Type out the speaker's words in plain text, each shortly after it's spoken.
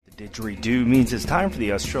Didgeridoo means it's time for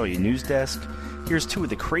the Australia News Desk. Here's two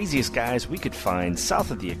of the craziest guys we could find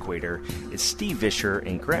south of the equator. It's Steve Vischer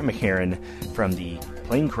and Grant McHerron from the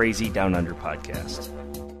Plain Crazy Down Under podcast.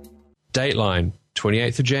 Dateline,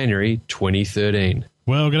 28th of January, 2013.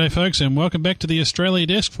 Well, g'day folks, and welcome back to the Australia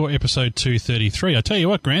Desk for episode 233. I tell you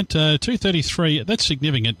what, Grant, 233, that's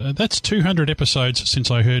significant. That's 200 episodes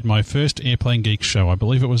since I heard my first Airplane Geek show. I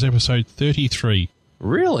believe it was episode 33.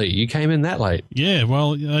 Really? You came in that late? Yeah,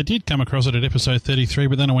 well, I did come across it at episode 33,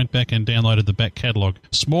 but then I went back and downloaded the back catalogue,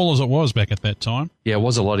 small as it was back at that time. Yeah, it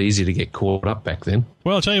was a lot easier to get caught up back then.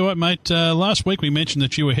 Well, I'll tell you what, mate, last week we mentioned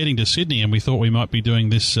that you were heading to Sydney and we thought we might be doing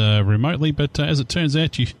this remotely, but as it turns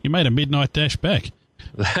out, you made a midnight dash back.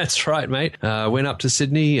 That's right, mate. Went up to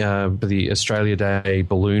Sydney for the Australia Day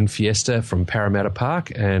balloon fiesta from Parramatta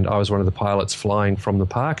Park, and I was one of the pilots flying from the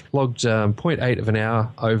park. Logged 0.8 of an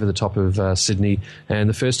hour over the top of Sydney, and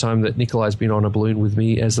the first time that Nikolai's been on a balloon with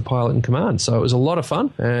me as the pilot in command. So it was a lot of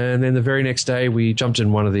fun. And then the very next day, we jumped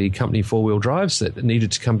in one of the company four-wheel drives that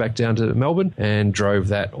needed to come back down to Melbourne and drove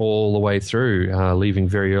that all the way through, leaving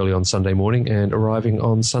very early on Sunday morning and arriving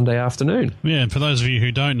on Sunday afternoon. Yeah, and for those of you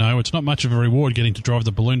who don't know, it's not much of a reward getting to drive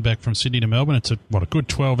the balloon back from Sydney to Melbourne. It's a good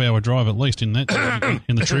 12-hour drive at least in that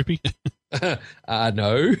in the Troopy.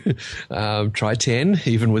 No. Try 10,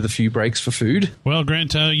 even with a few breaks for food. Well,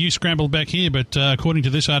 Grant, you scrambled back here, but according to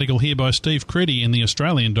this article here by Steve Creddy in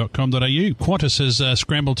theaustralian.com.au, Qantas has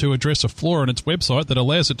scrambled to address a flaw in its website that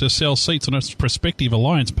allows it to sell seats on its prospective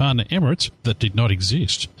alliance partner Emirates that did not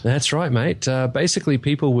exist. That's right, mate. Basically,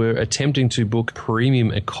 people were attempting to book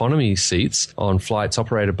premium economy seats on flights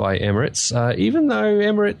operated by Emirates, even though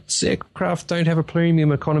Emirates aircraft don't have a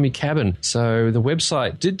premium economy cabin. So the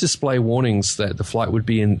website did display warnings that the flight would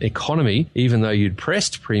be in economy, even though you'd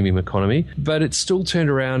pressed premium economy, but it still turned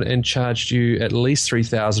around and charged you at least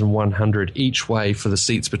 $3,100 each way for the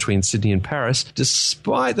seats between Sydney and Paris,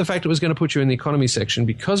 despite the fact it was going to put you in the economy section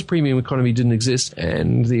because premium economy didn't exist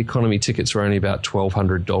and the economy tickets were only about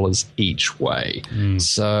 $1,200 each way.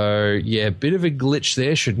 So, yeah, a bit of a glitch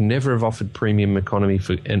there. Should never have offered premium economy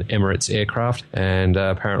for an Emirates aircraft, and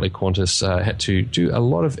apparently Qantas had to do a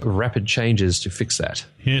lot of rapid changes to fix that.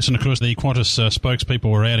 Yes, and of course the Qantas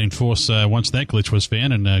spokespeople were out in force once that glitch was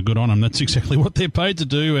found, and good on them. That's exactly what they're paid to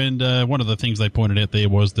do, and one of the things they pointed out there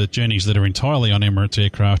was that journeys that are entirely on Emirates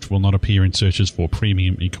aircraft will not appear in searches for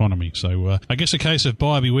premium economy. So I guess a case of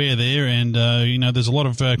buyer beware there, and there's a lot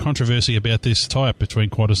of controversy about this tie-up between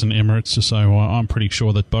Qantas and Emirates, so I'm pretty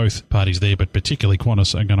sure that both parties there, but particularly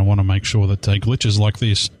Qantas, are going to want to make sure that glitches like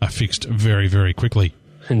this are fixed very, very quickly.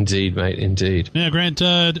 Indeed, mate, indeed. Now, Grant,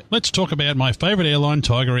 let's talk about my favourite airline,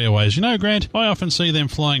 Tiger Airways. You know, Grant, I often see them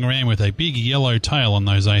flying around with a big yellow tail on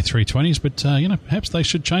those A320s, but, perhaps they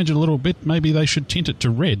should change it a little bit. Maybe they should tint it to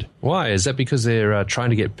red. Why? Is that because they're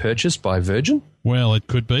trying to get purchased by Virgin? Well, it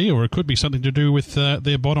could be, or it could be something to do with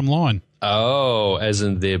their bottom line. Oh, as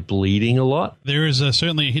in they're bleeding a lot? There is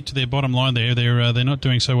certainly a hit to their bottom line there. They're not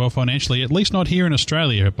doing so well financially, at least not here in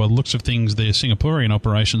Australia. By the looks of things, their Singaporean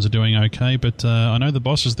operations are doing okay, but I know the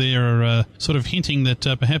bosses there are sort of hinting that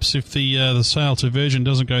perhaps if the sale to Virgin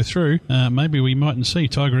doesn't go through, maybe we mightn't see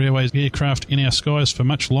Tiger Airways aircraft in our skies for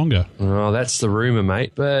much longer. Oh, that's the rumour,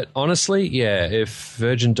 mate. But honestly, yeah, if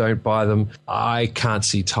Virgin don't buy them, I can't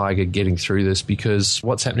see Tiger getting through this, because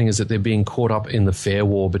what's happening is that they're being caught up in the fare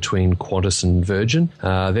war between Qantas and Virgin.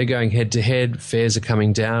 They're going head-to-head. Fares are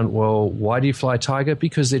coming down. Well, why do you fly Tiger?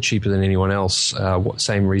 Because they're cheaper than anyone else.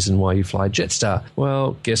 Same reason why you fly Jetstar.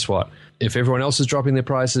 Well, guess what? If everyone else is dropping their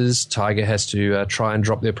prices, Tiger has to try and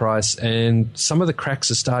drop their price. And some of the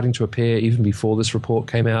cracks are starting to appear even before this report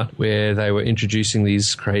came out, where they were introducing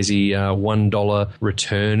these crazy $1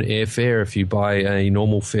 return airfare. If you buy a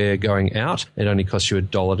normal fare going out, it only costs you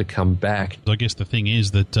 $1 to come back. I guess the thing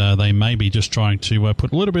is that they may be just trying to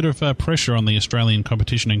put a little bit of pressure on the Australian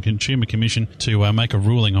Competition and Consumer Commission to make a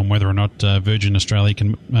ruling on whether or not Virgin Australia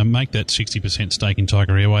can make that 60% stake in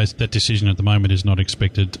Tiger Airways. That decision at the moment is not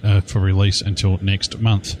expected for release until next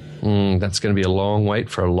month. That's going to be a long wait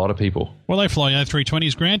for a lot of people. Well, they fly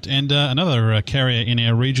A320s, Grant, and another carrier in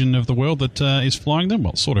our region of the world that is flying them,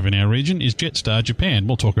 well, sort of in our region, is Jetstar Japan.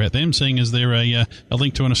 We'll talk about them, seeing as they're a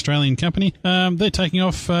link to an Australian company. They're taking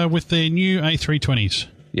off with their new A320s.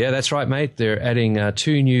 Yeah, that's right, mate. They're adding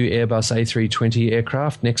 2 new Airbus A320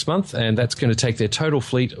 aircraft next month, and that's going to take their total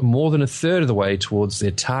fleet more than a third of the way towards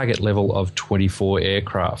their target level of 24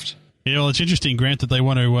 aircraft. Yeah, well, it's interesting, Grant, that they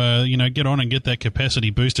want to, get on and get that capacity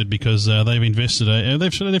boosted because they've invested.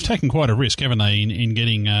 They've taken quite a risk, haven't they, in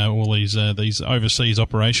getting all these overseas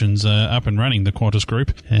operations up and running. The Qantas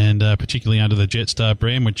Group, and particularly under the Jetstar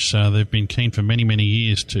brand, which they've been keen for many, many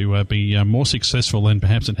years to be more successful than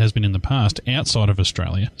perhaps it has been in the past outside of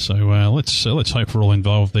Australia. So let's hope for all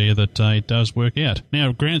involved there that it does work out.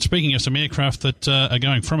 Now, Grant, speaking of some aircraft that are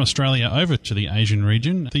going from Australia over to the Asian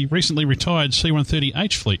region, the recently retired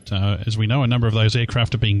C-130H fleet. As we know, a number of those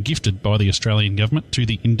aircraft are being gifted by the Australian government to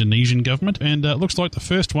the Indonesian government, and it looks like the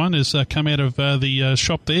first one has come out of the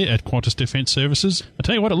shop there at Qantas Defence Services. I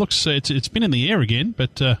tell you what, it looks it's been in the air again,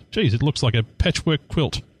 but it looks like a patchwork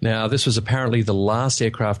quilt. Now, this was apparently the last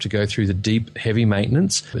aircraft to go through the deep, heavy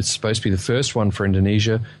maintenance. It's supposed to be the first one for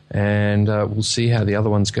Indonesia, and we'll see how the other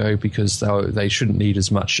ones go because they shouldn't need as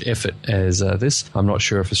much effort as this. I'm not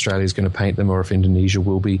sure if Australia is going to paint them or if Indonesia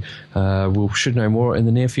will be. We should know more in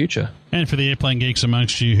the near future. And for the airplane geeks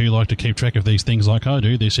amongst you who like to keep track of these things like I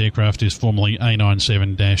do, this aircraft is formally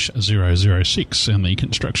A97-006, and the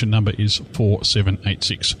construction number is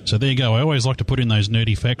 4786. So there you go. I always like to put in those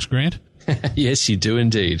nerdy facts, Grant. Yes, you do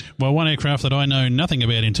indeed. Well, one aircraft that I know nothing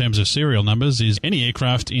about in terms of serial numbers is any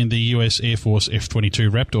aircraft in the US Air Force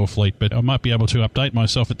F-22 Raptor fleet, but I might be able to update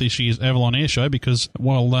myself at this year's Avalon Air Show because,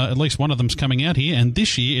 at least one of them's coming out here, and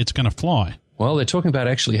this year it's going to fly. Well, they're talking about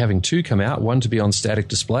actually having two come out, one to be on static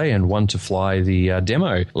display and one to fly the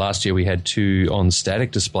demo. Last year we had two on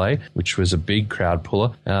static display, which was a big crowd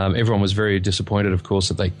puller. Everyone was very disappointed, of course,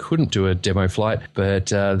 that they couldn't do a demo flight, but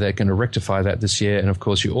they're going to rectify that this year. And, of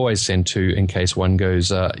course, you always send two in case one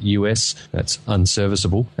goes US, that's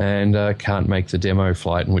unserviceable, and can't make the demo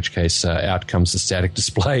flight, in which case out comes the static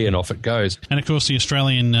display and off it goes. And, of course, the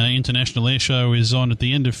Australian International Air Show is on at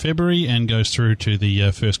the end of February and goes through to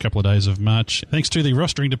the first couple of days of March. Thanks to the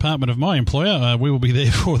rostering department of my employer, we will be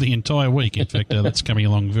there for the entire week. In fact, that's coming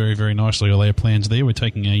along very, very nicely, all our plans there. We're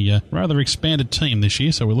taking a rather expanded team this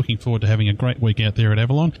year, so we're looking forward to having a great week out there at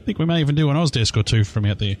Avalon. I think we may even do an Ozdesk or two from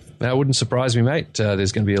out there. That wouldn't surprise me, mate.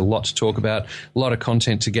 There's going to be a lot to talk about, a lot of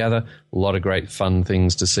content to gather, a lot of great fun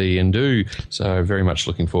things to see and do. So very much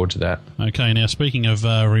looking forward to that. Okay, now speaking of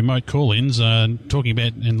remote call-ins, talking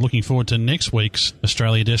about and looking forward to next week's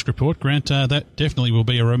Australia Desk Report, Grant, that definitely will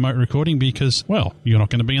be a remote recording because, well, you're not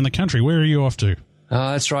going to be in the country. Where are you off to?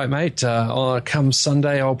 That's right, mate. Come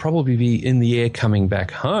Sunday, I'll probably be in the air coming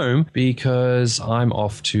back home because I'm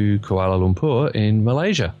off to Kuala Lumpur in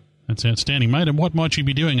Malaysia. That's outstanding, mate. And what might you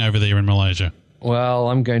be doing over there in Malaysia? Well,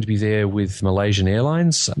 I'm going to be there with Malaysian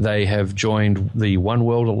Airlines. They have joined the One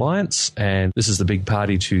World Alliance, and this is the big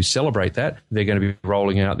party to celebrate that. They're going to be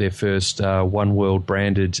rolling out their first One World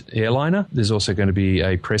branded airliner. There's also going to be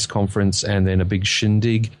a press conference and then a big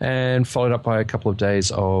shindig, and followed up by a couple of days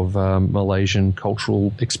of Malaysian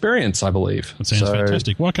cultural experience, I believe. That sounds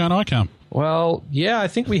fantastic. Why can't I come? Well, yeah, I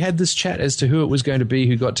think we had this chat as to who it was going to be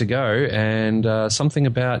who got to go, and something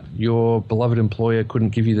about your beloved employer couldn't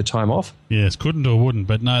give you the time off. Yes, couldn't or wouldn't,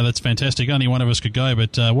 but no, that's fantastic. Only one of us could go,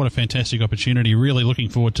 but what a fantastic opportunity. Really looking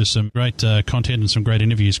forward to some great content and some great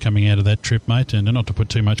interviews coming out of that trip, mate, and not to put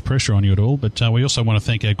too much pressure on you at all, but we also want to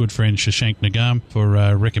thank our good friend Shashank Nagam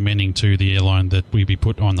for recommending to the airline that we be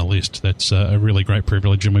put on the list. That's a really great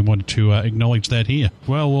privilege, and we wanted to acknowledge that here.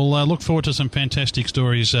 Well, we'll look forward to some fantastic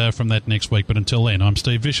stories from that next week, but until then, I'm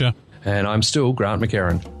Steve Vischer. And I'm still Grant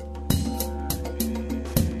McHerron.